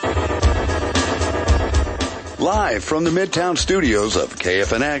Live from the Midtown studios of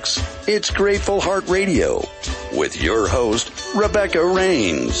KFNX, it's Grateful Heart Radio with your host, Rebecca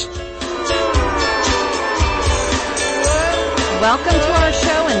Rains. Welcome to our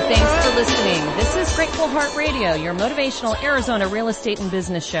show and thanks for listening. This is Grateful Heart Radio, your motivational Arizona real estate and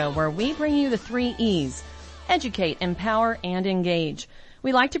business show where we bring you the 3 E's: educate, empower, and engage.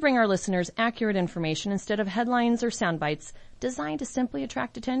 We like to bring our listeners accurate information instead of headlines or sound bites designed to simply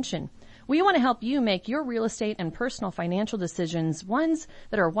attract attention. We want to help you make your real estate and personal financial decisions ones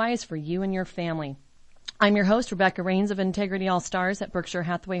that are wise for you and your family. I'm your host, Rebecca Rains of Integrity All Stars at Berkshire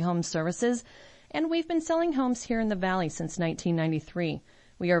Hathaway Home Services, and we've been selling homes here in the Valley since 1993.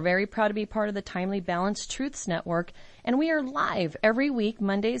 We are very proud to be part of the Timely Balanced Truths Network, and we are live every week,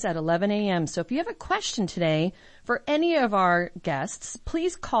 Mondays at 11 a.m. So if you have a question today for any of our guests,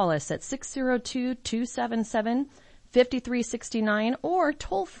 please call us at 602-277-5369 or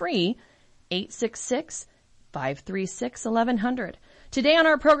toll free 866-536-1100. Today on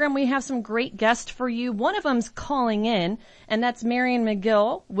our program, we have some great guests for you. One of them's calling in, and that's Marion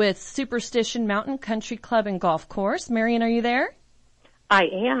McGill with Superstition Mountain Country Club and Golf Course. Marion, are you there? I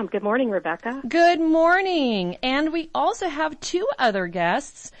am. Good morning, Rebecca. Good morning. And we also have 2 other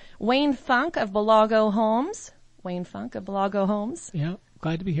guests, Wayne Funk of Balago Homes. Wayne Funk of Balago Homes. Yeah,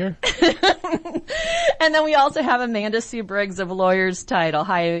 glad to be here. And then we also have Amanda Sue Briggs of Lawyer's Title.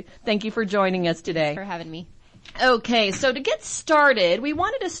 Hi, thank you for joining us today. Thanks for having me. Okay, so to get started, we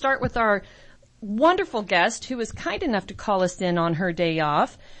wanted to start with our wonderful guest who was kind enough to call us in on her day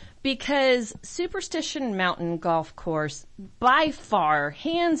off, because Superstition Mountain Golf Course, by far,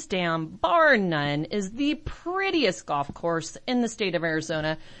 hands down, bar none, is the prettiest golf course in the state of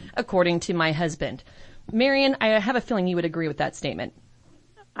Arizona, according to my husband. Marion, I have a feeling you would agree with that statement.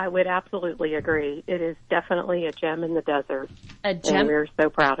 I would absolutely agree. It is definitely a gem in the desert. A gem? And we're so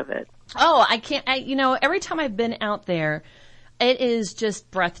proud of it. Oh, every time I've been out there, it is just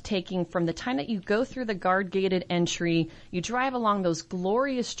breathtaking from the time that you go through the guard-gated entry, you drive along those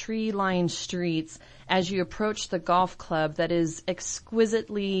glorious tree-lined streets as you approach the golf club that is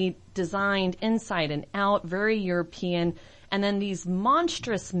exquisitely designed inside and out, very European, and then these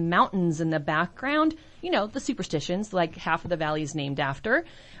monstrous mountains in the background, the superstitions, like half of the valley is named after.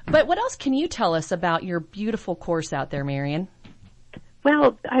 But what else can you tell us about your beautiful course out there, Marion?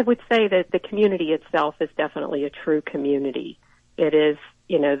 Well, I would say that the community itself is definitely a true community. It is,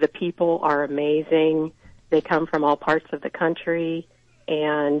 the people are amazing. They come from all parts of the country,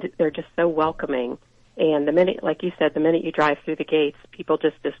 and they're just so welcoming. And the minute you drive through the gates, people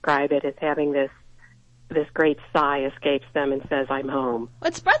just describe it as having this great sigh escapes them and says, "I'm home."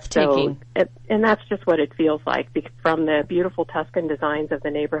 It's breathtaking. So, and that's just what it feels like from the beautiful Tuscan designs of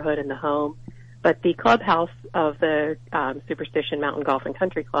the neighborhood and the home. But the clubhouse of the Superstition Mountain Golf and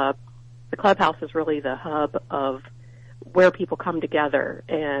Country Club, the clubhouse is really the hub of where people come together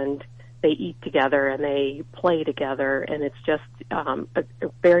and they eat together and they play together, and it's just a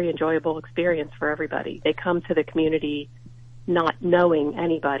very enjoyable experience for everybody. They come to the community not knowing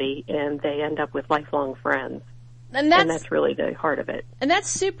anybody, and they end up with lifelong friends. And that's really the heart of it. And that's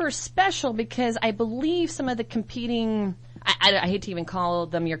super special because I believe some of the competing, I hate to even call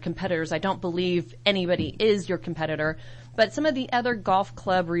them your competitors. I don't believe anybody is your competitor, but some of the other golf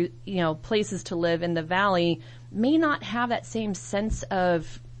club, places to live in the valley may not have that same sense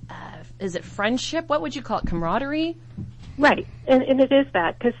of, is it friendship? What would you call it? Camaraderie? Right, and it is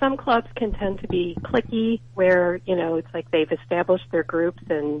that, because some clubs can tend to be cliquey, where, it's like they've established their groups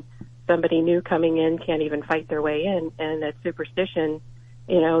and somebody new coming in can't even fight their way in, and at Superstition,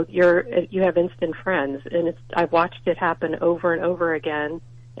 you have instant friends, and I've watched it happen over and over again,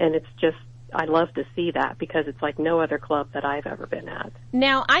 and it's just, I love to see that because it's like no other club that I've ever been at.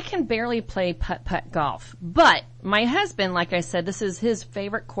 Now, I can barely play putt-putt golf, but my husband, like I said, this is his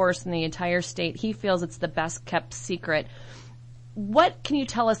favorite course in the entire state. He feels it's the best kept secret. What can you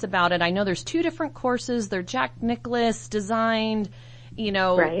tell us about it? I know there's 2 different courses. They're Jack Nicklaus designed.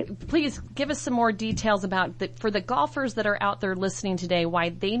 Right. Please give us some more details about for the golfers that are out there listening today, why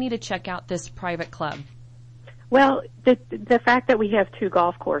they need to check out this private club. Well, the fact that we have 2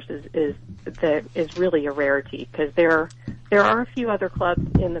 golf courses is really a rarity, because there are a few other clubs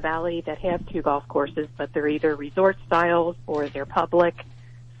in the valley that have 2 golf courses, but they're either resort styles or they're public,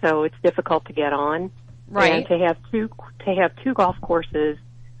 so it's difficult to get on. Right. And to have two golf courses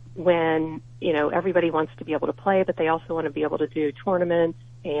when everybody wants to be able to play, but they also want to be able to do tournaments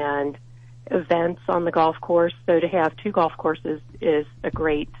and events on the golf course. So to have 2 golf courses is a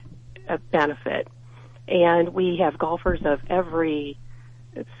great benefit. And we have golfers of every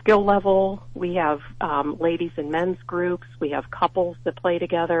skill level. We have ladies and men's groups. We have couples that play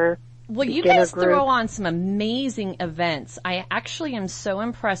together. Well, you guys throw on some amazing events. I actually am so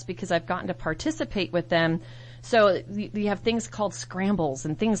impressed because I've gotten to participate with them. So you have things called scrambles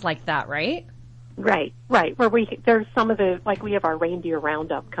and things like that, right? Right. Where there's some of we have our reindeer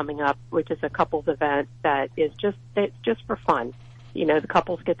roundup coming up, which is a couples event that is it's just for fun. You know, the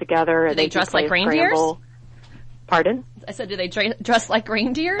couples get together and they dress like reindeers? Pardon? I said, do they dress like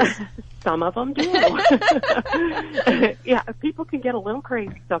reindeers? Some of them do. Yeah, people can get a little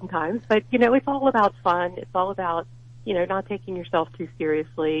crazy sometimes, but, you know, it's all about fun. It's all about, you know, not taking yourself too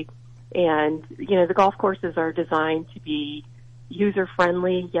seriously. And, you know, the golf courses are designed to be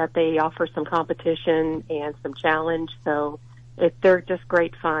user-friendly, yet they offer some competition and some challenge. So they're just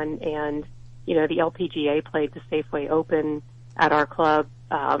great fun. And, you know, the LPGA played the Safeway Open at our club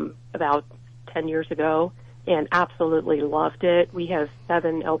about 10 years ago and absolutely loved it. We have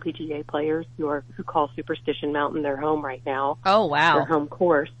 7 LPGA players who call Superstition Mountain their home right now. Oh, wow. Their home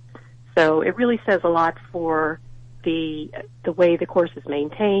course. So it really says a lot for the way the course is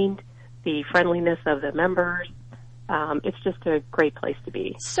maintained, the friendliness of the members. It's just a great place to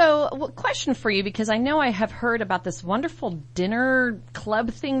be. So, question for you, because I know I have heard about this wonderful dinner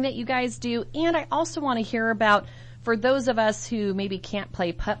club thing that you guys do, and I also want to hear about, for those of us who maybe can't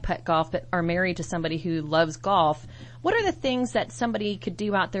play putt-putt golf but are married to somebody who loves golf, what are the things that somebody could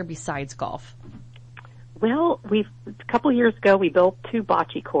do out there besides golf? Well, a couple of years ago, we built 2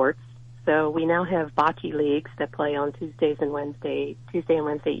 bocce courts. So we now have bocce leagues that play on Tuesday and Wednesday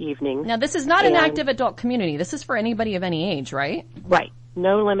evenings. Now, this is not an active adult community. This is for anybody of any age, right? Right.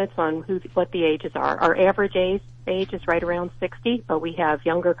 No limits on what the ages are. Our average age is right around 60, but we have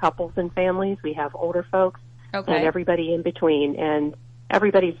younger couples and families. We have older folks. Okay. And everybody in between. And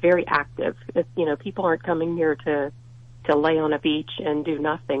everybody's very active. You know, people aren't coming here to lay on a beach and do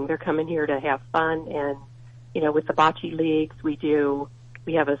nothing. They're coming here to have fun. And, you know, with the bocce leagues,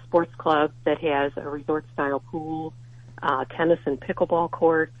 we have a sports club that has a resort-style pool, tennis and pickleball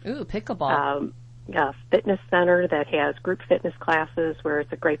courts. Ooh, pickleball. A fitness center that has group fitness classes where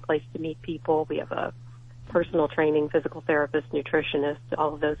it's a great place to meet people. We have a personal training, physical therapist, nutritionist,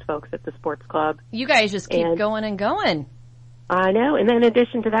 all of those folks at the sports club. You guys just keep going and going. I know. And then in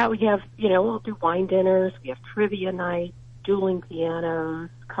addition to that, we have, you know, we'll do wine dinners. We have trivia nights, dueling pianos,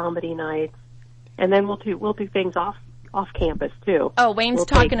 comedy nights. And then we'll do things off campus too. Oh, Wayne's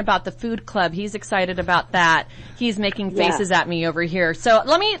talking about the food club. He's excited about that. He's making faces at me over here. So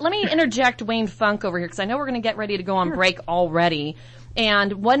let me interject Wayne Funk over here because I know we're going to get ready to go on break already.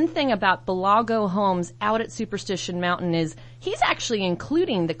 And one thing about Balago Homes out at Superstition Mountain is he's actually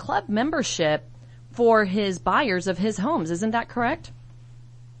including the club membership for his buyers of his homes. Isn't that correct?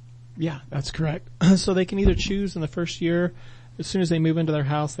 Yeah, that's correct. So they can either choose in the first year. As soon as they move into their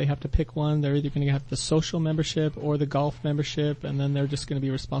house, they have to pick one. They're either going to have the social membership or the golf membership, and then they're just going to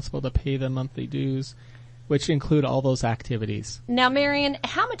be responsible to pay the monthly dues, which include all those activities. Now, Marion,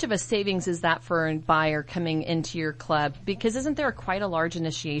 how much of a savings is that for a buyer coming into your club? Because isn't there quite a large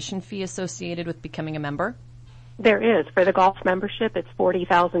initiation fee associated with becoming a member? There is. For the golf membership, it's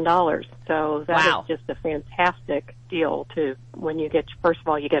 $40,000. So that is just a fantastic deal to when you get, first of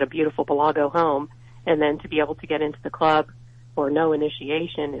all, you get a beautiful Balago home, and then to be able to get into the club for no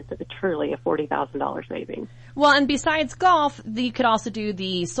initiation is truly a $40,000 savings. Well, and besides golf, you could also do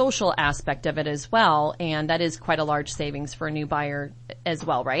the social aspect of it as well, and that is quite a large savings for a new buyer as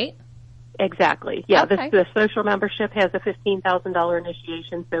well, right? Exactly. Yeah, okay. The social membership has a $15,000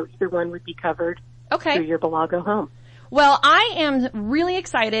 initiation, so either one would be covered through your Balago home. Well, I am really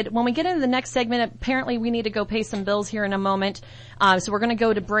excited. When we get into the next segment, apparently we need to go pay some bills here in a moment. So we're going to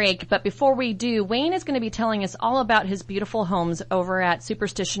go to break. But before we do, Wayne is going to be telling us all about his beautiful homes over at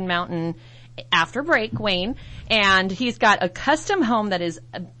Superstition Mountain after break, Wayne. And he's got a custom home that is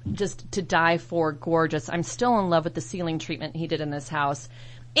just to die for gorgeous. I'm still in love with the ceiling treatment he did in this house.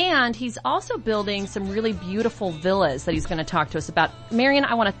 And he's also building some really beautiful villas that he's going to talk to us about. Marion,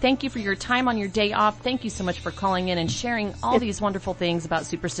 I want to thank you for your time on your day off. Thank you so much for calling in and sharing all these wonderful things about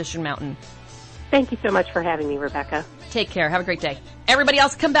Superstition Mountain. Thank you so much for having me, Rebecca. Take care. Have a great day. Everybody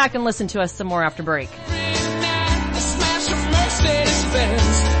else, come back and listen to us some more after break.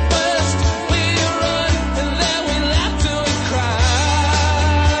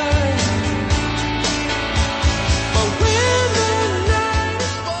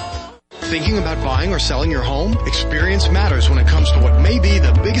 Thinking about buying or selling your home? Experience matters when it comes to what may be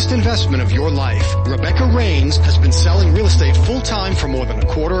the biggest investment of your life. Rebecca Rains has been selling real estate full-time for more than a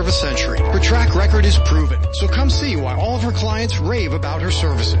quarter of a century. Her track record is proven. So come see why all of her clients rave about her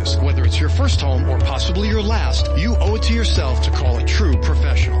services. Whether it's your first home or possibly your last, you owe it to yourself to call a true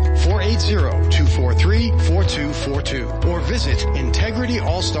professional. 480-243-4242 or visit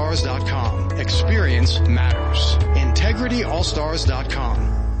IntegrityAllStars.com. Experience matters.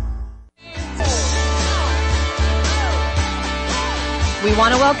 IntegrityAllStars.com. We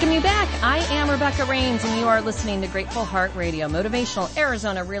want to welcome you back. I am Rebecca Rains, and you are listening to Grateful Heart Radio, motivational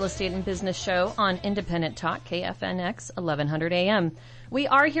Arizona real estate and business show on Independent Talk, KFNX, 1100 AM. We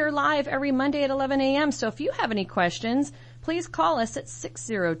are here live every Monday at 11 a.m., so if you have any questions, please call us at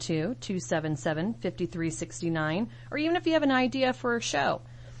 602-277-5369, or even if you have an idea for a show.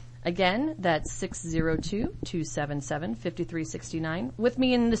 Again, that's 602-277-5369. With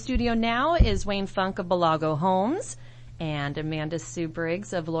me in the studio now is Wayne Funk of Belago Homes and Amanda Sue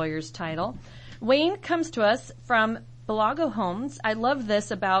Briggs of Lawyer's Title. Wayne comes to us from Belago Homes. I love this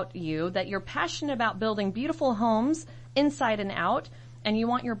about you, that you're passionate about building beautiful homes inside and out, and you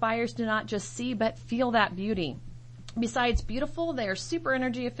want your buyers to not just see but feel that beauty. Besides beautiful, they are super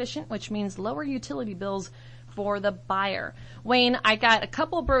energy efficient, which means lower utility bills for the buyer. Wayne, I got a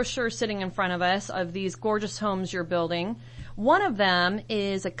couple brochures sitting in front of us of these gorgeous homes you're building. One of them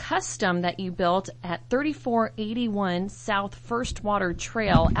is a custom that you built at 3481 South First Water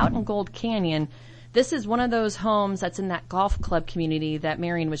Trail out in Gold Canyon. This is one of those homes that's in that golf club community that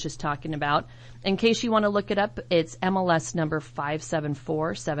Marion was just talking about. In case you want to look it up, it's MLS number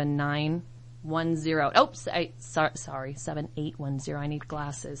 5747910. Oops, sorry, 7810. I need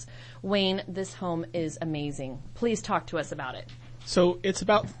glasses. Wayne, this home is amazing. Please talk to us about it. So it's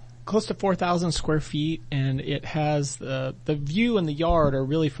about close to 4,000 square feet, and it has the view and the yard are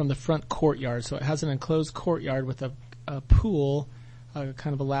really from the front courtyard. So it has an enclosed courtyard with a pool,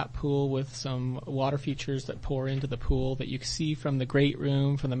 kind of a lap pool with some water features that pour into the pool that you can see from the great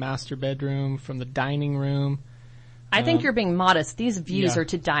room, from the master bedroom, from the dining room. I think you're being modest. These views are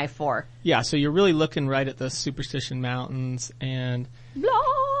to die for. Yeah, so you're really looking right at the Superstition Mountains, and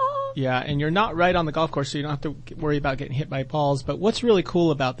yeah, and you're not right on the golf course, so you don't have to worry about getting hit by balls. But what's really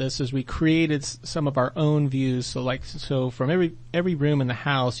cool about this is we created some of our own views. So from every room in the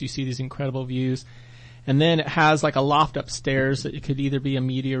house, you see these incredible views. And then it has like a loft upstairs that it could either be a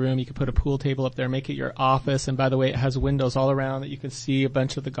media room. You could put a pool table up there, make it your office. And by the way, it has windows all around that you can see a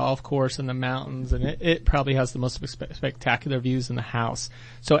bunch of the golf course and the mountains. And it probably has the most spectacular views in the house.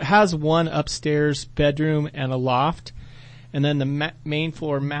 So it has one upstairs bedroom and a loft. And then the main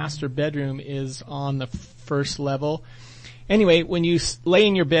floor master bedroom is on the first level. Anyway, when you lay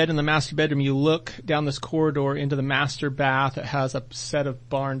in your bed in the master bedroom, you look down this corridor into the master bath. It has a set of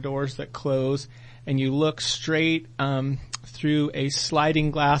barn doors that close. And you look straight through a sliding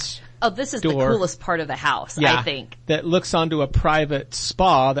glass Oh, this is door. The coolest part of the house, I think. That looks onto a private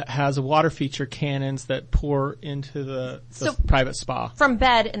spa that has water feature cannons that pour into the private spa. From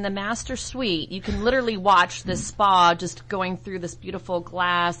bed in the master suite, you can literally watch this spa just going through this beautiful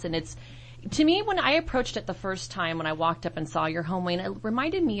glass. And it's, to me, when I approached it the first time, when I walked up and saw your home, Wayne, it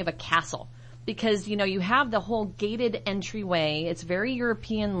reminded me of a castle. Because, you know, you have the whole gated entryway. It's very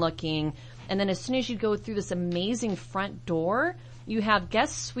European looking. And then as soon as you go through this amazing front door, you have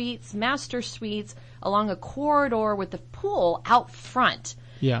guest suites, master suites, along a corridor with the pool out front.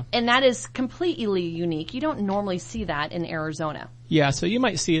 Yeah. And that is completely unique. You don't normally see that in Arizona. Yeah, so you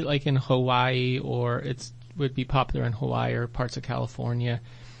might see it like in Hawaii, or it would be popular in Hawaii or parts of California.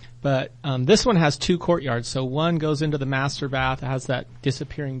 But this one has two courtyards. So one goes into the master bath. It has that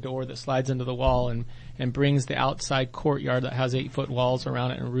disappearing door that slides into the wall and brings the outside courtyard that has 8-foot walls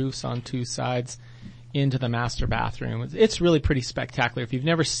around it and roofs on two sides into the master bathroom. It's really pretty spectacular. If you've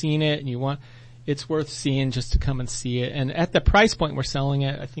never seen it and you want, it's worth seeing just to come and see it. And at the price point we're selling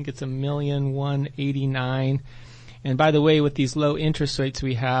it, I think it's $1,189,000. And by the way, with these low interest rates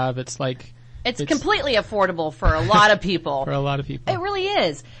we have, it's completely affordable for a lot of people. For a lot of people. It really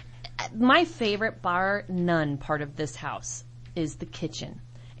is. My favorite bar none part of this house is the kitchen.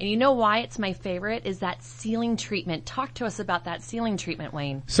 And you know why it's my favorite is that ceiling treatment. Talk to us about that ceiling treatment,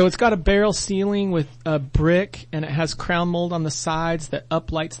 Wayne. So it's got a barrel ceiling with a brick, and it has crown mold on the sides that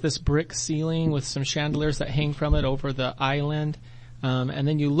uplights this brick ceiling with some chandeliers that hang from it over the island. And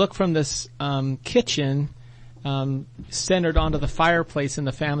then you look from this kitchen centered onto the fireplace in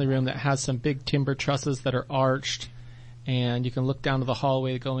the family room that has some big timber trusses that are arched. And you can look down to the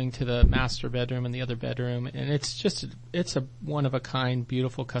hallway going to the master bedroom and the other bedroom. And it's a one-of-a-kind,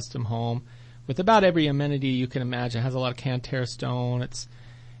 beautiful custom home with about every amenity you can imagine. It has a lot of Cantera stone.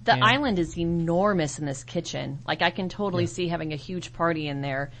 The island is enormous in this kitchen. Like, I can totally see having a huge party in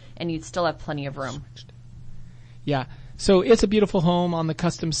there, and you'd still have plenty of room. Yeah. So it's a beautiful home on the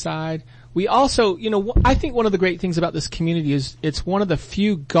custom side. We also, I think one of the great things about this community is it's one of the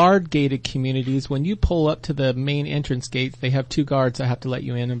few guard-gated communities. When you pull up to the main entrance gates, they have 2 guards that have to let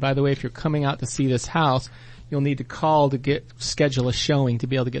you in. And by the way, if you're coming out to see this house, you'll need to call to schedule a showing to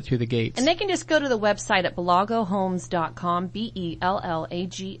be able to get through the gates. And they can just go to the website at bellagohomes.com,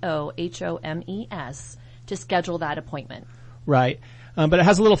 BELLAGOHOMES, to schedule that appointment. Right. But it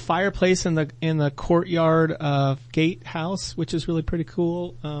has a little fireplace in the courtyard gatehouse, which is really pretty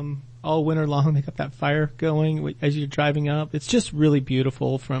cool. All winter long, they got that fire going as you're driving up. It's just really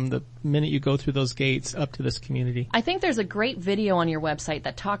beautiful from the minute you go through those gates up to this community. I think there's a great video on your website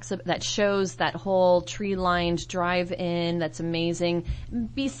that shows that whole tree-lined drive-in. That's amazing.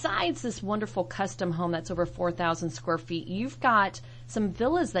 Besides this wonderful custom home that's over 4,000 square feet, you've got some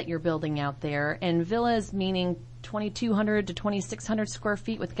villas that you're building out there, and villas meaning 2,200 to 2,600 square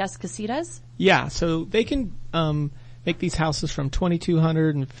feet with guest casitas? Yeah, so they can make these houses from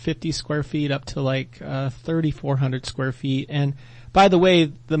 2,250 square feet up to like 3,400 square feet. And by the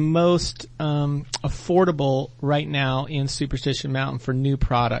way, the most affordable right now in Superstition Mountain for new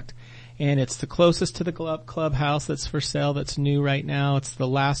product. And it's the closest to the clubhouse that's for sale that's new right now. It's the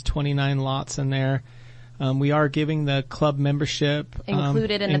last 29 lots in there. We are giving the club membership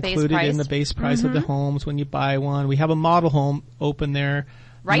included in the base price of the homes when you buy one. We have a model home open there.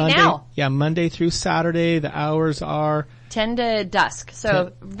 Now? Yeah, Monday through Saturday. The hours are 10 to dusk.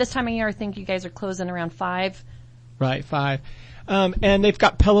 So this time of year, I think you guys are closing around 5. Right, 5. And they've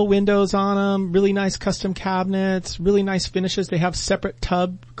got pillow windows on them, really nice custom cabinets, really nice finishes. They have separate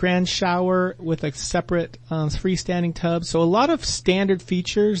tub, grand shower with a separate freestanding tub. So a lot of standard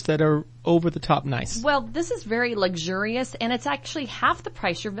features that are over the top nice. Well, this is very luxurious, and it's actually half the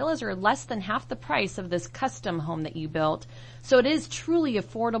price. Your villas are less than half the price of this custom home that you built. So it is truly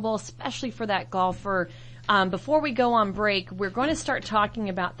affordable, especially for that golfer. Before we go on break, we're going to start talking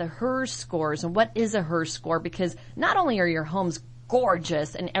about the HERS scores and what is a HERS score, because not only are your homes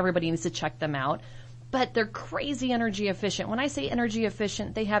gorgeous and everybody needs to check them out, but they're crazy energy efficient. When I say energy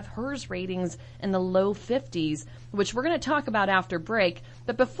efficient, they have HERS ratings in the low 50s, which we're going to talk about after break.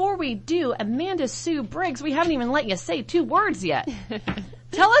 But before we do, Amanda Sue Briggs, we haven't even let you say 2 words yet.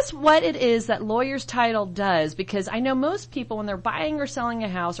 Tell us what it is that Lawyers Title does, because I know most people, when they're buying or selling a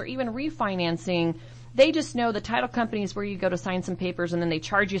house or even refinancing, they just know the title company is where you go to sign some papers and then they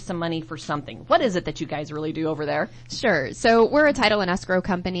charge you some money for something. What is it that you guys really do over there? Sure. So we're a title and escrow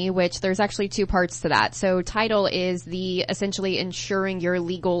company, which there's actually 2 parts to that. So title is the essentially ensuring your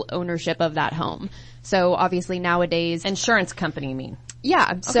legal ownership of that home. So obviously nowadays... Insurance company, you mean?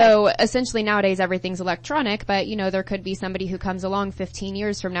 Yeah. Okay. So essentially nowadays everything's electronic, but there could be somebody who comes along 15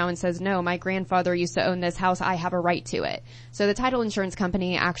 years from now and says, no, my grandfather used to own this house. I have a right to it. So the title insurance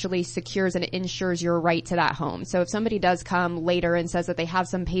company actually secures and insures your right to that home. So if somebody does come later and says that they have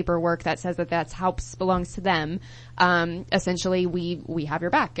some paperwork that says that that house belongs to them, essentially we have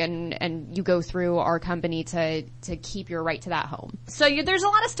your back and you go through our company to keep your right to that home. So there's a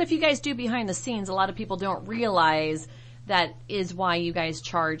lot of stuff you guys do behind the scenes. A lot of people don't realize that is why you guys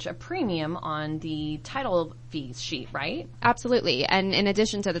charge a premium on the title fees sheet, right? Absolutely. And in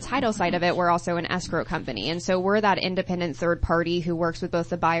addition to the title side of it, we're also an escrow company. And so we're that independent third party who works with both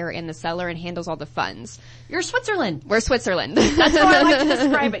the buyer and the seller and handles all the funds. You're Switzerland. We're Switzerland. That's how I like to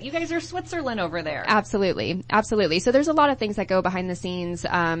describe it. You guys are Switzerland over there. Absolutely. Absolutely. So there's a lot of things that go behind the scenes,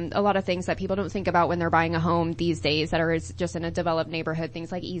 a lot of things that people don't think about when they're buying a home these days that are just in a developed neighborhood,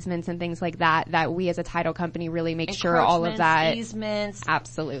 things like easements and things like that we as a title company really make sure all of that. Easements.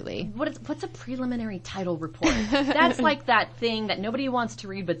 Absolutely. What's a preliminary title report? That's like that thing that nobody wants to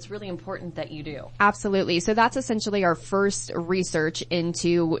read, but it's really important that you do. Absolutely. So that's essentially our first research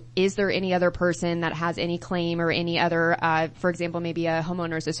into, is there any other person that has any claim or any other, for example, maybe a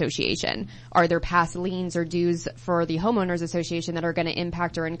homeowners association? Are there past liens or dues for the homeowners association that are going to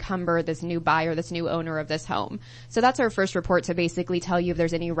impact or encumber this new buyer, this new owner of this home? So that's our first report to basically tell you if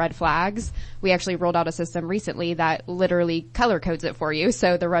there's any red flags. We actually rolled out a system recently that literally color codes it for you.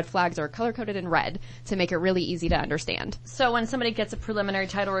 So the red flags are color coded in red to make it really easy to understand. So when somebody gets a preliminary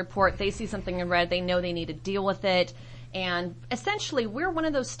title report, they see something in red, they know they need to deal with it. And essentially, we're one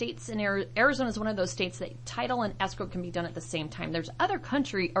of those states in Arizona is one of those states that title and escrow can be done at the same time. There's other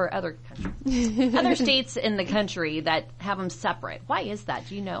states in the country that have them separate. Why is that?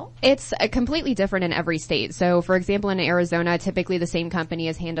 Do you know? It's completely different in every state. So, for example, in Arizona, typically the same company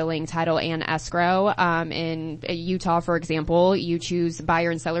is handling title and escrow. In Utah, for example,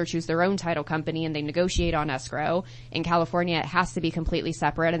 buyer and seller choose their own title company and they negotiate on escrow. In California, it has to be completely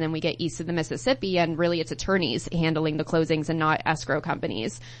separate. And then we get east of the Mississippi, and really it's attorneys handling the closings and not escrow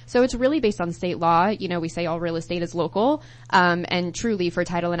companies. So it's really based on state law. You know, we say all real estate is local, and truly for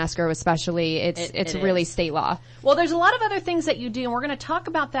title and escrow especially, it's really state law. Well, there's a lot of other things that you do, and we're going to talk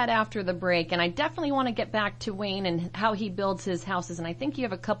about that after the break. And I definitely want to get back to Wayne and how he builds his houses, and I think you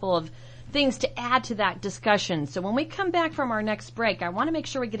have a couple of things to add to that discussion. So when we come back from our next break, I want to make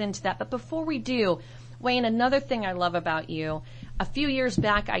sure we get into that. But before we do, Wayne, another thing I love about you, a few years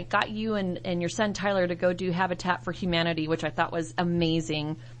back, I got you and your son Tyler to go do Habitat for Humanity, which I thought was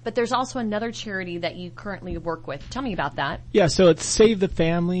amazing. But there's also another charity that you currently work with. Tell me about that. Yeah, so it's Save the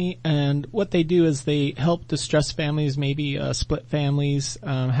Family, and what they do is they help distressed families, maybe split families,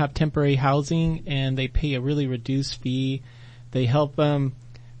 have temporary housing, and they pay a really reduced fee. They help them.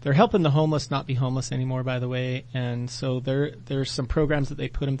 They're helping the homeless not be homeless anymore, by the way. And so there's some programs that they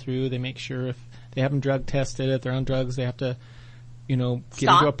put them through. They make sure if they have them drug tested, if they're on drugs, they have to, get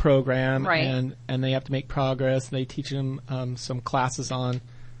into a program, right. and they have to make progress. They teach them some classes on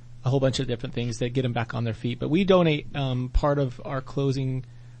a whole bunch of different things that get them back on their feet. But we donate part of our closing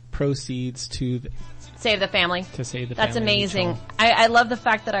proceeds to Save the Family. To Save the Family. That's amazing. I love the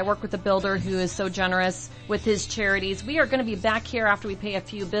fact that I work with a builder who is so generous with his charities. We are going to be back here after we pay a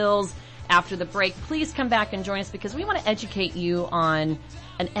few bills after the break. Please come back and join us because we want to educate you on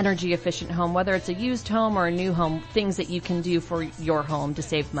an energy efficient home, whether it's a used home or a new home, things that you can do for your home to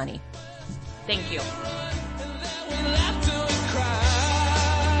save money. Thank you.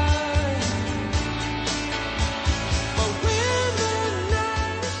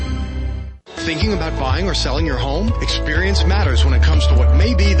 Thinking about buying or selling your home? Experience matters when it comes to what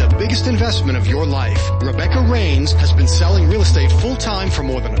may be the biggest investment of your life. Rebecca Rains has been selling real estate full-time for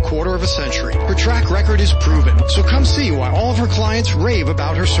more than a quarter of a century. Her track record is proven, so come see why all of her clients rave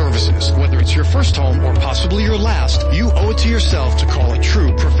about her services. Whether it's your first home or possibly your last, you owe it to yourself to call a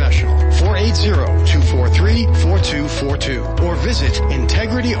true professional. 480-243-4242 or visit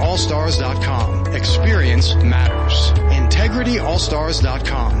IntegrityAllStars.com. Experience matters.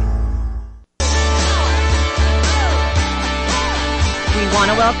 IntegrityAllStars.com. We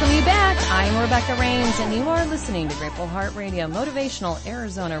want to welcome you back. I'm Rebecca Rains, and you are listening to Grateful Heart Radio, motivational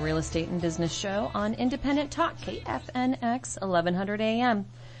Arizona real estate and business show on Independent Talk, KFNX 1100 AM.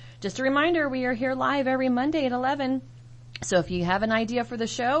 Just a reminder, we are here live every Monday at 11. So if you have an idea for the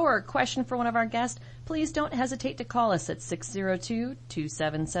show or a question for one of our guests, please don't hesitate to call us at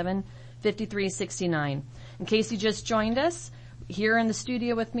 602-277-5369. In case you just joined us, here in the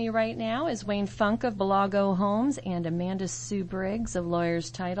studio with me right now is Wayne Funk of Balago Homes and Amanda Sue Briggs of Lawyers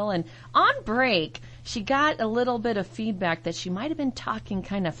Title. And on break, she got a little bit of feedback that she might have been talking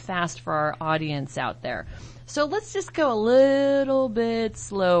kind of fast for our audience out there. So let's just go a little bit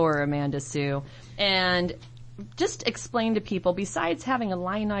slower, Amanda Sue, and just explain to people, besides having a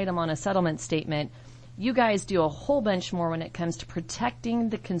line item on a settlement statement, you guys do a whole bunch more when it comes to protecting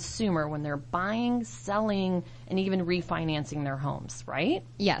the consumer when they're buying, selling, and even refinancing their homes, right?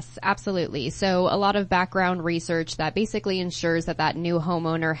 Yes, absolutely. So a lot of background research that basically ensures that that new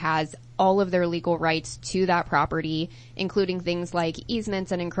homeowner has all of their legal rights to that property, including things like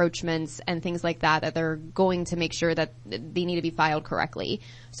easements and encroachments and things like that, that they're going to make sure that they need to be filed correctly.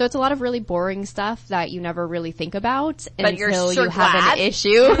 So it's a lot of really boring stuff that you never really think about until you have an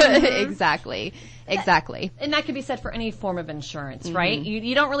issue. Exactly. Exactly. And that could be said for any form of insurance, right?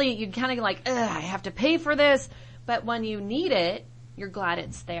 You don't really, you kind of like, I have to pay for this. But when you need it, you're glad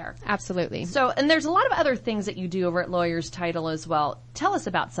it's there. Absolutely. So, and there's a lot of other things that you do over at Lawyers Title as well. Tell us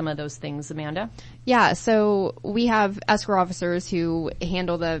about some of those things, Amanda. Yeah, so we have escrow officers who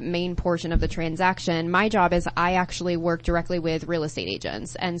handle the main portion of the transaction. My job is I actually work directly with real estate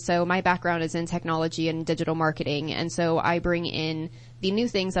agents. And so my background is in technology and digital marketing. And so I bring in the new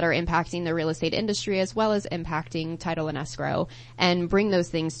things that are impacting the real estate industry as well as impacting title and escrow and bring those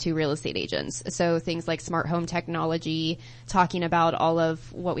things to real estate agents. So things like smart home technology, talking about all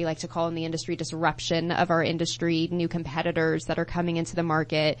of what we like to call in the industry disruption of our industry, new competitors that are coming into the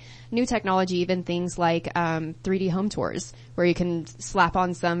market, new technology, even things like 3D home tours, where you can slap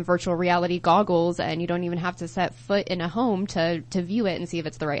on some virtual reality goggles and you don't even have to set foot in a home to view it and see if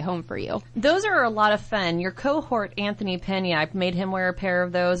it's the right home for you. Those are a lot of fun. Your cohort, Anthony Pena, I made him wear a pair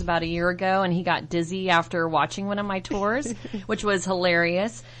of those about a year ago, and he got dizzy after watching one of my tours, which was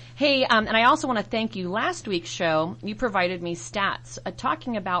hilarious. Hey, and I also want to thank you. Last week's show, you provided me stats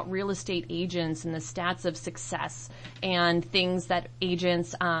talking about real estate agents and the stats of success and things that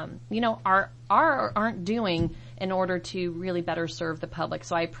agents, aren't doing in order to really better serve the public.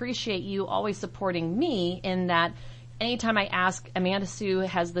 So I appreciate you always supporting me in that. Anytime I ask, Amanda Sue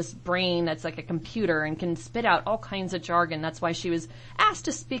has this brain that's like a computer and can spit out all kinds of jargon. That's why she was asked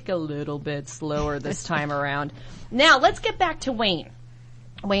to speak a little bit slower this time around. Now, let's get back to Wayne.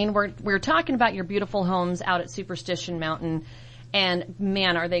 Wayne, we're talking about your beautiful homes out at Superstition Mountain, and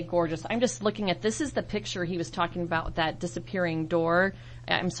man, are they gorgeous. I'm just looking at, this is the picture he was talking about with that disappearing door.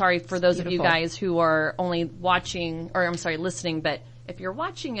 I'm sorry for those of you guys who are only listening, but if you're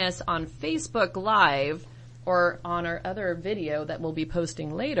watching us on Facebook Live or on our other video that we'll be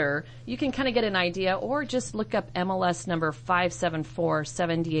posting later, you can kind of get an idea, or just look up MLS number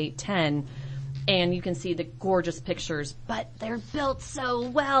 574-7810. And you can see the gorgeous pictures, but they're built so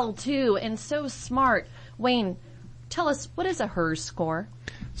well too, and so smart. Wayne, tell us, what is a HERS score?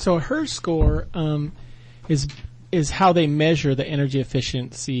 So a HERS score is how they measure the energy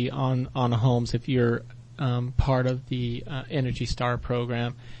efficiency on homes if you're part of the Energy Star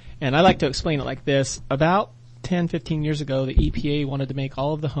program. And I like to explain it like this. About 10, 15 years ago, the EPA wanted to make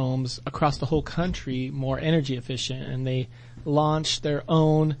all of the homes across the whole country more energy efficient, and they launched their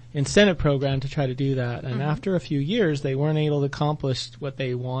own incentive program to try to do that. And after a few years, they weren't able to accomplish what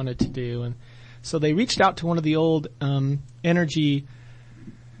they wanted to do. And so they reached out to one of the old energy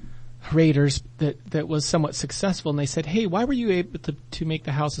raters that was somewhat successful, and they said, hey, why were you able to make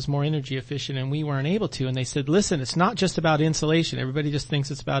the houses more energy efficient and we weren't able to? And they said, listen, it's not just about insulation. Everybody just thinks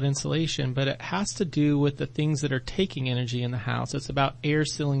it's about insulation, but it has to do with the things that are taking energy in the house. It's about air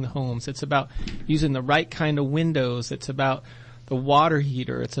sealing the homes. It's about using the right kind of windows. It's about the water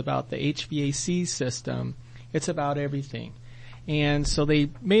heater. It's about the HVAC system. It's about everything. And so they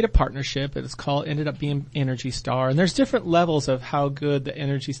made a partnership. Ended up being Energy Star. And there's different levels of how good the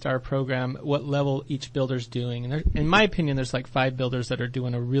Energy Star program, what level each builder's doing. And in my opinion, there's like 5 builders that are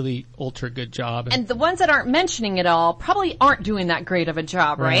doing a really ultra good job. And the ones that aren't mentioning it all probably aren't doing that great of a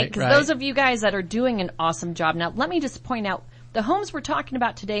job, right? Because those of you guys that are doing an awesome job. Now, let me just point out, the homes we're talking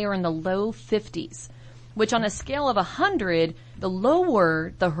about today are in the low 50s. Which on a scale of 100, the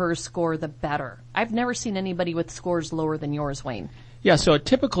lower the HERS score, the better. I've never seen anybody with scores lower than yours, Wayne. Yeah, so a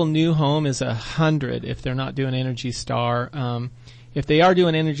typical new home is 100 if they're not doing Energy Star. If they are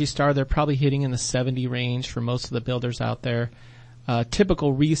doing Energy Star, they're probably hitting in the 70 range for most of the builders out there.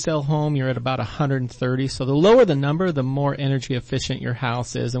 Typical resale home, you're at about 130. So the lower the number, the more energy efficient your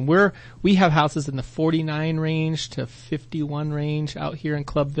house is. And we have houses in the 49 range to 51 range out here in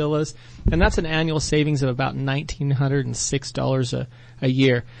Club Villas. And that's an annual savings of about $1,906 a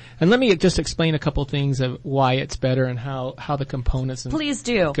year. And let me just explain a couple things of why it's better and how the components Please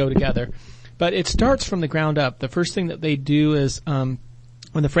do. Go together. But it starts from the ground up. The first thing that they do is,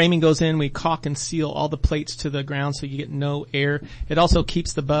 when the framing goes in, we caulk and seal all the plates to the ground so you get no air. It also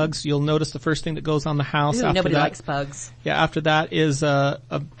keeps the bugs. You'll notice the first thing that goes on the house. Ooh, nobody likes bugs. Yeah, after that is a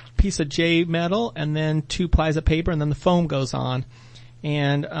piece of J metal and then 2 plies of paper, and then the foam goes on.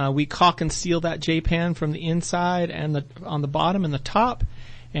 And we caulk and seal that J pan from the inside and on the bottom and the top.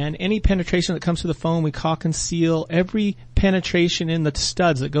 And any penetration that comes through the foam, we caulk and seal. Every penetration in the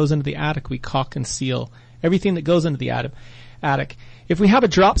studs that goes into the attic, we caulk and seal. Everything that goes into the attic. If we have a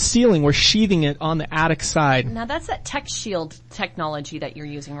drop ceiling, we're sheathing it on the attic side. Now that's that TechShield technology that you're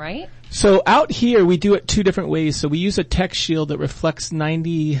using, right? So out here, we do it 2 different ways. So we use a TechShield that reflects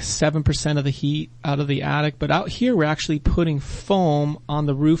 97% of the heat out of the attic. But out here, we're actually putting foam on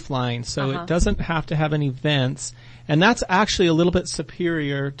the roof line. So it doesn't have to have any vents. And that's actually a little bit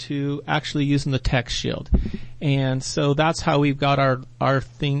superior to actually using the TechShield. And so that's how we've got our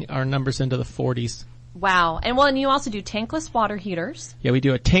numbers into the 40s. Wow. And you also do tankless water heaters. Yeah, we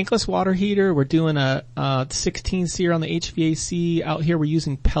do a tankless water heater. We're doing a 16 SEER on the HVAC. Out here we're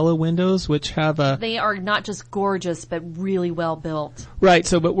using Pella windows, which have They are not just gorgeous, but really well built. Right.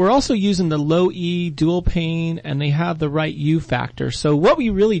 But we're also using the low E dual pane, and they have the right U factor. So what we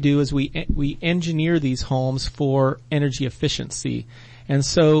really do is we engineer these homes for energy efficiency. And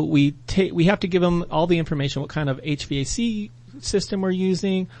so we have to give them all the information, what kind of HVAC system we're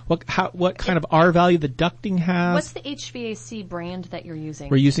using, what kind of R value the ducting has. What's the HVAC brand that you're using?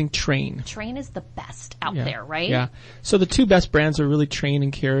 We're using Trane. Trane is the best out there, right? Yeah. So the 2 best brands are really Trane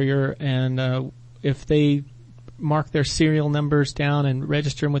and Carrier, and if they mark their serial numbers down and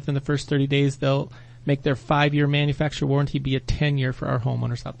register them within the first 30 days, they'll make their 5-year manufacturer warranty be a 10-year for our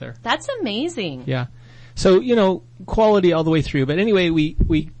homeowners out there. That's amazing. Yeah. So, quality all the way through. But anyway,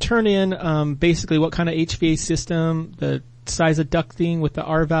 we turn in basically what kind of HVAC system, the size of ducting with the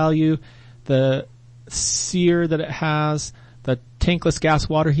R value, the SEER that it has, the tankless gas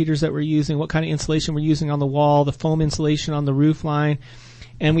water heaters that we're using, what kind of insulation we're using on the wall, the foam insulation on the roof line.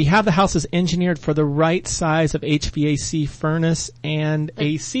 And we have the houses engineered for the right size of HVAC furnace and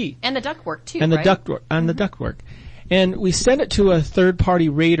AC. And the ductwork too, and right? The ductwork. And we send it to a third-party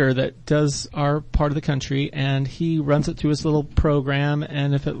rater that does our part of the country, and he runs it through his little program,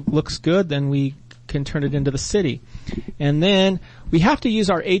 and if it looks good, then we can turn it into the city. And then we have to use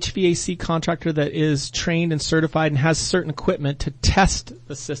our HVAC contractor that is trained and certified and has certain equipment to test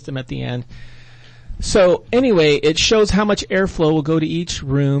the system at the end. So anyway, it shows how much airflow will go to each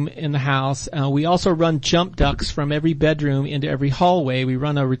room in the house. We also run jump ducts from every bedroom into every hallway. We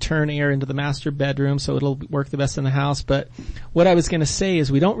run a return air into the master bedroom, so it'll work the best in the house. But what I was going to say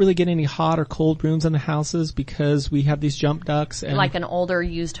is we don't really get any hot or cold rooms in the houses because we have these jump ducts. And like an older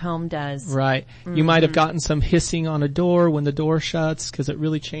used home does. Right. Mm-hmm. You might have gotten some hissing on a door when the door shuts because it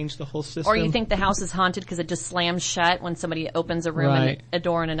really changed the whole system. Or you think the house is haunted because it just slams shut when somebody opens a room and a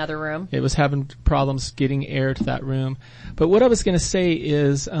door in another room. It was having problems getting air to that room. But what I was going to say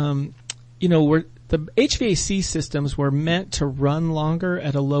is, the HVAC systems were meant to run longer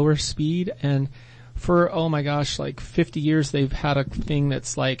at a lower speed, and for, like 50 years they've had a thing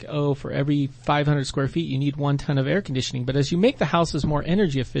that's like, for every 500 square feet you need 1 ton of air conditioning. But as you make the houses more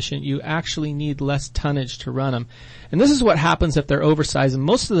energy efficient, you actually need less tonnage to run them. And this is what happens if they're oversized, and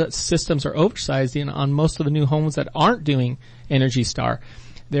most of the systems are oversized on most of the new homes that aren't doing Energy Star.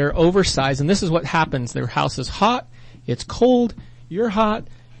 They're oversized, and this is what happens. Their house is hot, it's cold, you're hot,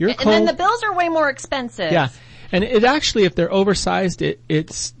 you're cold. And then the bills are way more expensive. Yeah. And it actually, if they're oversized,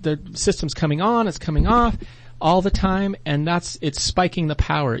 it's the system's coming on, it's coming off all the time, and it's spiking the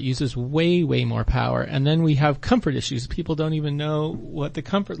power. It uses way, way more power. And then we have comfort issues. People don't even know what the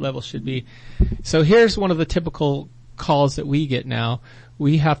comfort level should be. So here's one of the typical calls that we get now.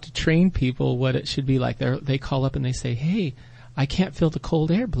 We have to train people what it should be like. They call up and they say, hey, I can't feel the cold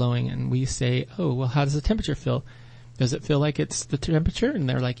air blowing. And we say, oh, well, how does the temperature feel? Does it feel like it's the temperature? And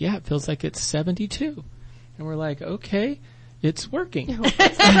they're like, yeah, it feels like it's 72. And we're like, okay, it's working. What's the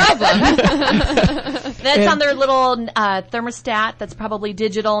problem? That's on their little thermostat that's probably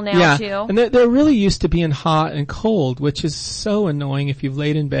digital now, too. And they're really used to being hot and cold, which is so annoying. If you've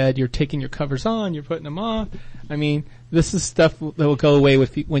laid in bed, you're taking your covers on, you're putting them off. I mean, this is stuff that will go away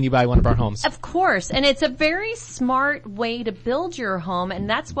when you buy one of our homes. Of course. And it's a very smart way to build your home. And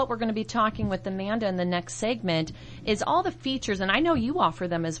that's what we're going to be talking with Amanda in the next segment is all the features. And I know you offer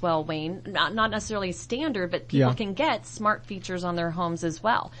them as well, Wayne. Not necessarily standard, but people can get smart features on their homes as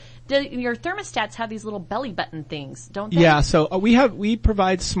well. Your thermostats have these little belly button things, don't they? Yeah. So we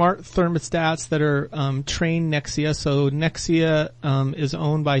provide smart thermostats that are Trane Nexia. So Nexia is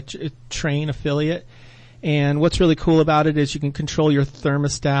owned by Trane affiliate. And what's really cool about it is you can control your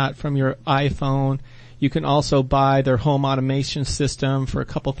thermostat from your iPhone. You can also buy their home automation system for a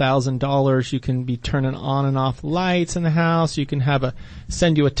couple $1,000s. You can be turning on and off lights in the house. You can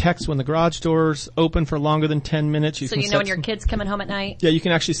send you a text when the garage door's open for longer than 10 minutes. So you know when your kid's coming home at night? Yeah, you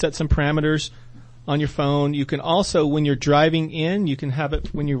can actually set some parameters on your phone. You can also, when you're driving in, you can have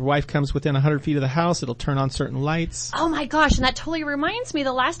it when your wife comes within 100 feet of the house, it'll turn on certain lights. Oh my gosh, and that totally reminds me,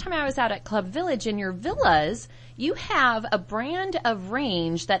 the last time I was out at Club Village in your villas, you have a brand of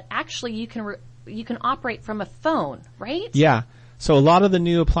range that actually you can operate from a phone, right? Yeah. So a lot of the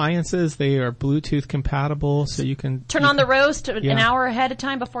new appliances, they are Bluetooth compatible, so you can turn on the roast an hour ahead of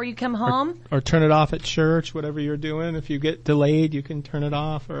time before you come home, or turn it off at church, whatever you're doing. If you get delayed, you can turn it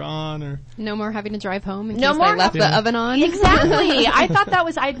off or on. Or no more having to drive home in case they left the oven on. Exactly. I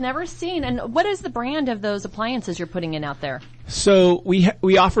thought I'd never seen. And what is the brand of those appliances you're putting in out there? So we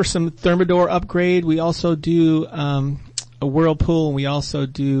offer some Thermador upgrade. We also do a Whirlpool, and we also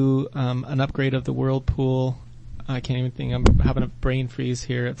do an upgrade of the Whirlpool. I can't even think. I'm having a brain freeze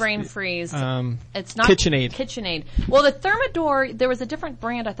here. It's freeze. It's not KitchenAid. Well, the Thermador, there was a different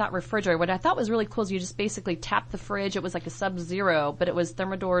brand, I thought, refrigerator. What I thought was really cool is you just basically tap the fridge. It was like a Sub-Zero, but it was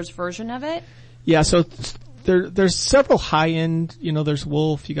Thermador's version of it. Yeah, so There's several high-end, there's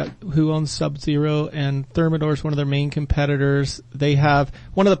Wolf, you got who owns Sub-Zero, and Thermador is one of their main competitors. They have,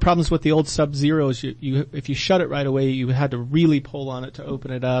 one of the problems with the old Sub-Zero is if you shut it right away, you had to really pull on it to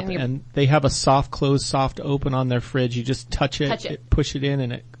open it up, and they have a soft close, soft open on their fridge. You just touch it, push it in,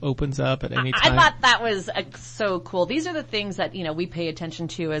 and it opens up at any time. I thought that was so cool. These are the things that, we pay attention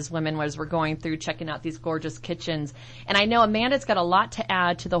to as women as we're going through checking out these gorgeous kitchens. And I know Amanda's got a lot to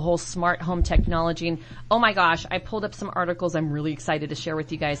add to the whole smart home technology. And oh my gosh, I pulled up some articles I'm really excited to share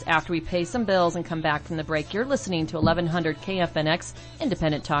with you guys after we pay some bills and come back from the break. You're listening to 1100 KFNX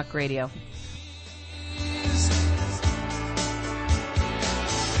Independent Talk Radio.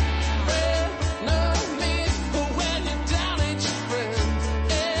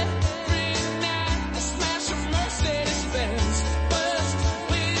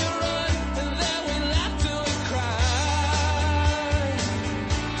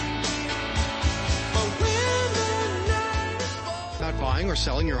 Or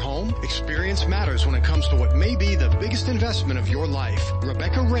selling your home? Experience matters when it comes to what may be the biggest investment of your life.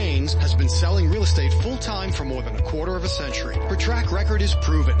 Rebecca Rains has been selling real estate full-time for more than a quarter of a century. Her track record is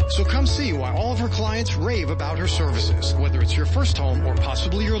proven. So come see why all of her clients rave about her services. Whether it's your first home or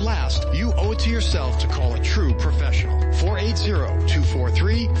possibly your last, you owe it to yourself to call a true professional.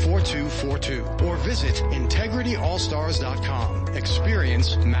 480-243-4242 or visit IntegrityAllStars.com.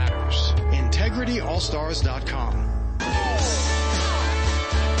 Experience matters. IntegrityAllStars.com.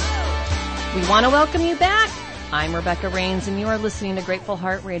 We want to welcome you back. I'm Rebecca Rains, and you are listening to Grateful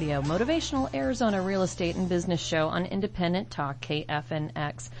Heart Radio, motivational Arizona real estate and business show on Independent Talk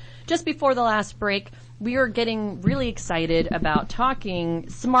KFNX. Just before the last break, we are getting really excited about talking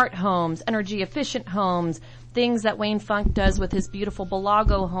smart homes, energy efficient homes, things that Wayne Funk does with his beautiful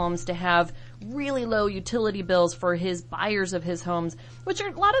Belago homes to have really low utility bills for his buyers of his homes, which are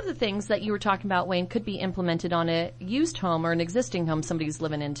a lot of the things that you were talking about, Wayne, could be implemented on a used home or an existing home somebody's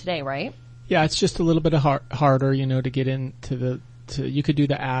living in today, right? Yeah, it's just a little bit harder, to get into you could do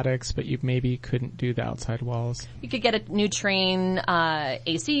the attics, but you maybe couldn't do the outside walls. You could get a new Trane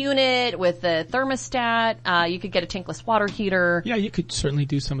AC unit with the thermostat. You could get a tankless water heater. Yeah, you could certainly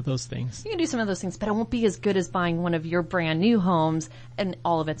do some of those things. You can do some of those things, but it won't be as good as buying one of your brand new homes, and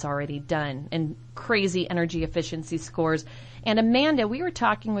all of it's already done, and crazy energy efficiency scores. And Amanda, we were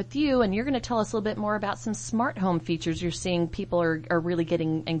talking with you, and you're going to tell us a little bit more about some smart home features you're seeing people are really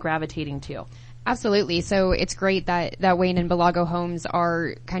getting and gravitating to. Absolutely. So it's great that Wayne and Belago Homes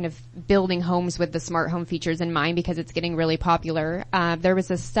are kind of building homes with the smart home features in mind, because it's getting really popular. There was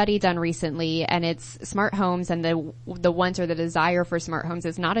a study done recently, and it's smart homes, and the want or the desire for smart homes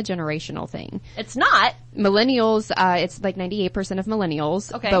is not a generational thing. It's not. Millennials, it's like 98% of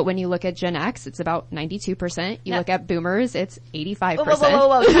millennials. Okay. But when you look at Gen X, it's about 92%. You look at boomers, it's 85%.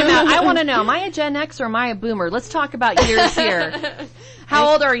 Whoa. Time out. I want to know, am I a Gen X or am I a boomer? Let's talk about years here. How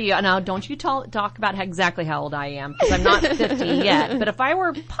old are you? Now, don't you talk about exactly how old I am, because I'm not 50 yet. But if I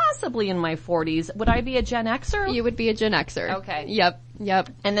were possibly in my 40s, would I be a Gen Xer? You would be a Gen Xer. Okay. Yep.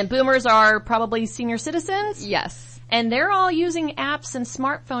 And then boomers are probably senior citizens? Yes. And they're all using apps and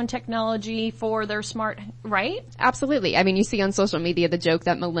smartphone technology for their right? Absolutely. I mean, you see on social media the joke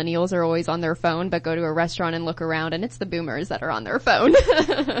that millennials are always on their phone, but go to a restaurant and look around, and it's the boomers that are on their phone.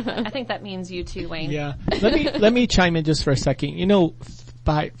 I think that means you too, Wayne. Yeah. Let me chime in just for a second.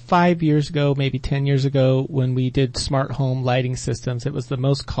 5 years ago, maybe 10 years ago, when we did smart home lighting systems, it was the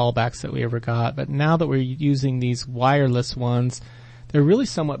most callbacks that we ever got. But now that we're using these wireless ones, they're really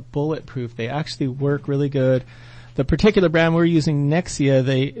somewhat bulletproof. They actually work really good. The particular brand we're using, Nexia,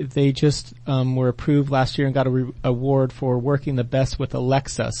 they just were approved last year and got a award for working the best with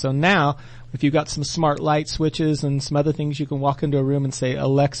Alexa. So now, if you've got some smart light switches and some other things, you can walk into a room and say,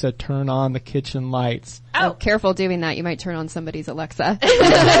 Alexa, turn on the kitchen lights. Oh, careful doing that. You might turn on somebody's Alexa.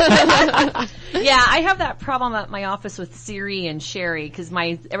 Yeah, I have that problem at my office with Siri and Sherry, because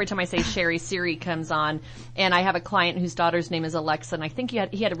every time I say Sherry, Siri comes on, and I have a client whose daughter's name is Alexa, and I think he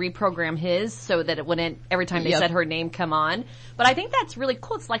had to reprogram his so that it wouldn't, every time they said her name, come on. But I think that's really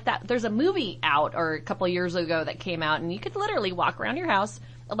cool. It's like that. There's a movie out, or a couple of years ago, that came out, and you could literally walk around your house,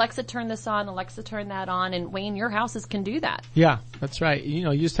 Alexa, turn this on, Alexa, turn that on, and Wayne, your houses can do that. Yeah, that's right.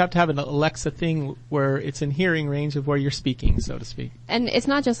 You just have to have an Alexa thing where it's in hearing range of where you're speaking, so to speak. And it's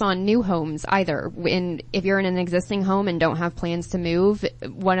not just on new homes either. If you're in an existing home and don't have plans to move,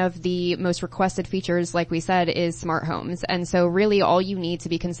 one of the most requested features, like we said, is smart homes. And so really all you need to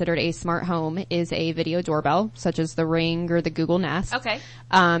be considered a smart home is a video doorbell, such as the Ring or the Google Nest. Okay.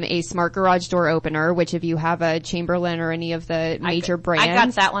 A smart garage door opener, which if you have a Chamberlain or any of the major brands. I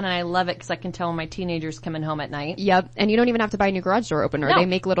got that one, and I love it because I can tell when my teenager's coming home at night. Yep. And you don't even have to buy a new garage door opener. No. They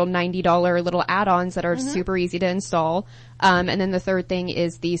make little $90 little add-ons that are super easy to install. And then the third thing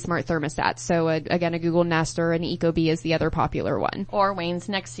is the smart thermostat. So again, a Google Nest or an Ecobee is the other popular one. Or Wayne's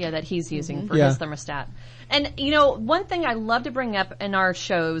Nexia that he's using for his thermostat. And, one thing I love to bring up in our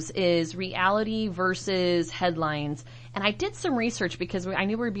shows is reality versus headlines. And I did some research because I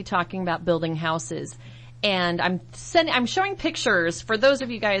knew we'd be talking about building houses. And I'm showing pictures for those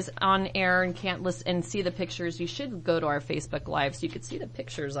of you guys on air and can't listen and see the pictures. You should go to our Facebook Live so you could see the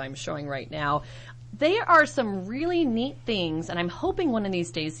pictures I'm showing right now. There are some really neat things, and I'm hoping one of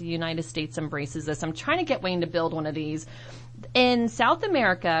these days the United States embraces this. I'm trying to get Wayne to build one of these. In South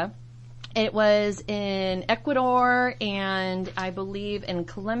America, it was in Ecuador and I believe in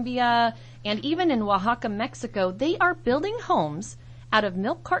Colombia and even in Oaxaca, Mexico, they are building homes out of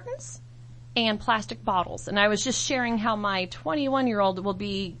milk cartons and plastic bottles. And I was just sharing how my 21-year-old will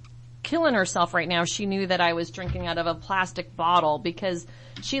be killing herself right now. She knew that I was drinking out of a plastic bottle because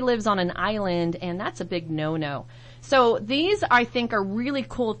she lives on an island, and that's a big no-no. So these, I think, are really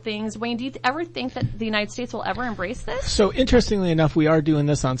cool things. Wayne, do you ever think that the United States will ever embrace this? So interestingly enough, we are doing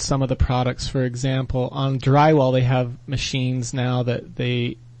this on some of the products. For example, on drywall, they have machines now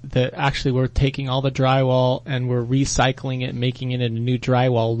that actually we're taking all the drywall and we're recycling it and making it into new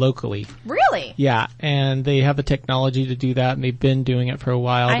drywall locally. Really? Yeah, and they have the technology to do that, and they've been doing it for a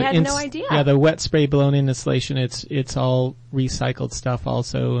while. I had no idea. Yeah, the wet spray blown-in insulation, it's all recycled stuff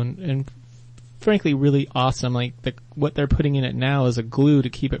also, and frankly really awesome. Like what they're putting in it now is a glue to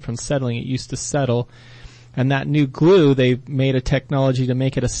keep it from settling. It used to settle, and that new glue, they made a technology to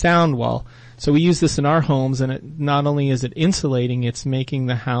make it a sound wall. So we use this in our homes, and it not only is it insulating, it's making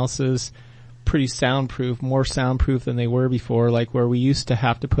the houses pretty soundproof, more soundproof than they were before. Like where we used to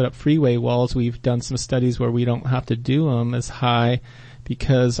have to put up freeway walls, we've done some studies where we don't have to do them as high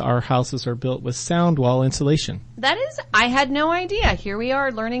because our houses are built with sound wall insulation. I had no idea. Here we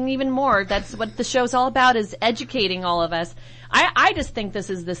are learning even more. That's what the show's all about, is educating all of us. I just think this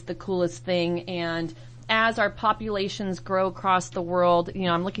is the coolest thing, and as our populations grow across the world,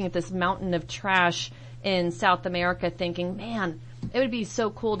 I'm looking at this mountain of trash in South America thinking, man, it would be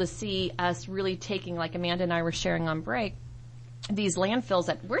so cool to see us really taking, like Amanda and I were sharing on break, these landfills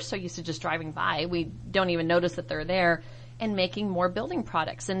that we're so used to just driving by, we don't even notice that they're there, and making more building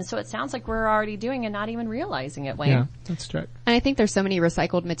products. And so it sounds like we're already doing and not even realizing it, Wayne. Yeah, that's correct. And I think there's so many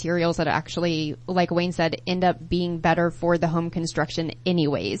recycled materials that actually, like Wayne said, end up being better for the home construction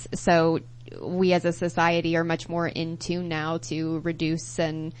anyways. So we as a society are much more in tune now to reduce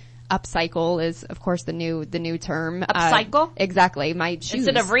and upcycle is, of course, the new term. Upcycle? Exactly. My shoes.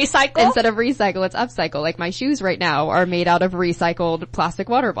 Instead of recycle? Instead of recycle, it's upcycle. Like my shoes right now are made out of recycled plastic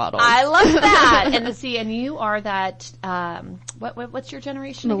water bottles. I love that. And you are that, what's your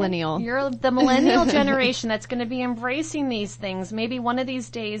generation Millennial. Again? You're the millennial generation that's going to be embracing these things. Maybe one of these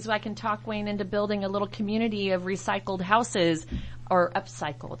days I can talk Wayne into building a little community of recycled houses. Or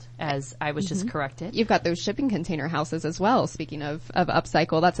upcycled, as I was just corrected. You've got those shipping container houses as well. Speaking of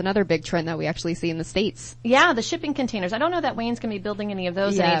upcycle, that's another big trend that we actually see in the States. Yeah, the shipping containers. I don't know that Wayne's going to be building any of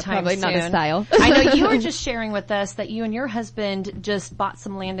those anytime probably soon. Not his style. I know you were just sharing with us that you and your husband just bought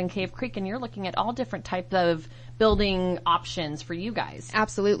some land in Cave Creek, and you're looking at all different types of building options for you guys.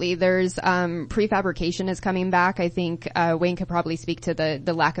 Absolutely. There's prefabrication is coming back. I think Wayne could probably speak to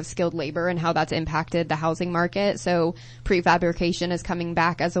the lack of skilled labor and how that's impacted the housing market. So prefabrication is coming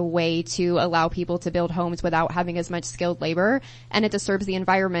back as a way to allow people to build homes without having as much skilled labor, and it disturbs the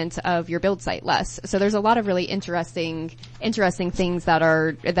environment of your build site less. So there's a lot of really interesting things that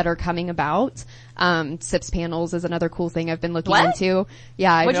are coming about. SIPS panels is another cool thing I've been looking into.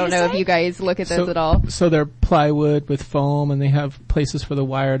 Yeah, I don't know if you guys look at those at all. So they're plywood with foam, and they have places for the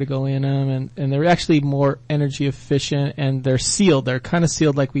wire to go in them, and they're actually more energy efficient, and they're sealed. They're kind of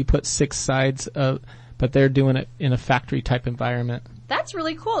sealed like we put 6 sides of, but they're doing it in a factory type environment. That's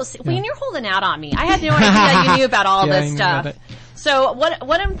really cool. See, Wayne, you're holding out on me. I had no idea you knew about all this stuff. So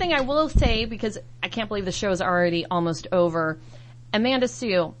one thing I will say, because I can't believe the show is already almost over, Amanda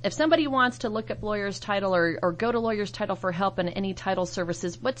Sue, if somebody wants to look up Lawyer's Title or go to Lawyer's Title for help in any title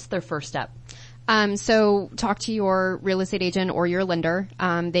services, what's their first step? So talk to your real estate agent or your lender.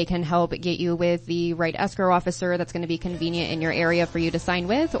 They can help get you with the right escrow officer that's going to be convenient in your area for you to sign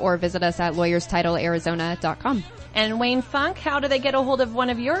with, or visit us at lawyerstitlearizona.com. And Wayne Funk, how do they get a hold of one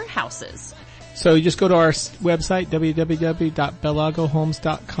of your houses? So you just go to our website,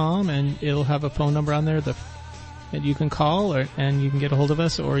 www.bellagohomes.com, and it'll have a phone number on there that you can call, and you can get a hold of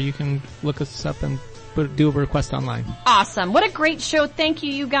us, or you can look us up and do a request online. Awesome. What a great show. Thank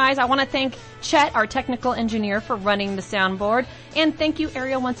you, you guys. I want to thank Chet, our technical engineer, for running the soundboard. And thank you,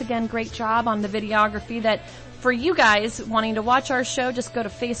 Ariel, once again. Great job on the videography. That for you guys wanting to watch our show, just go to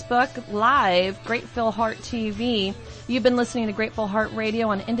Facebook Live, Grateful Heart TV. You've been listening to Grateful Heart Radio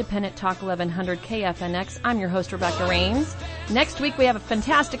on Independent Talk 1100 KFNX. I'm your host, Rebecca Rains. Next week we have a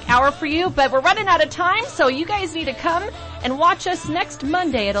fantastic hour for you, but we're running out of time, so you guys need to come and watch us next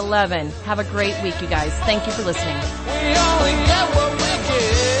Monday at 11. Have a great week, you guys. Thank you for listening. We only get what we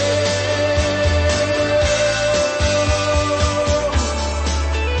give.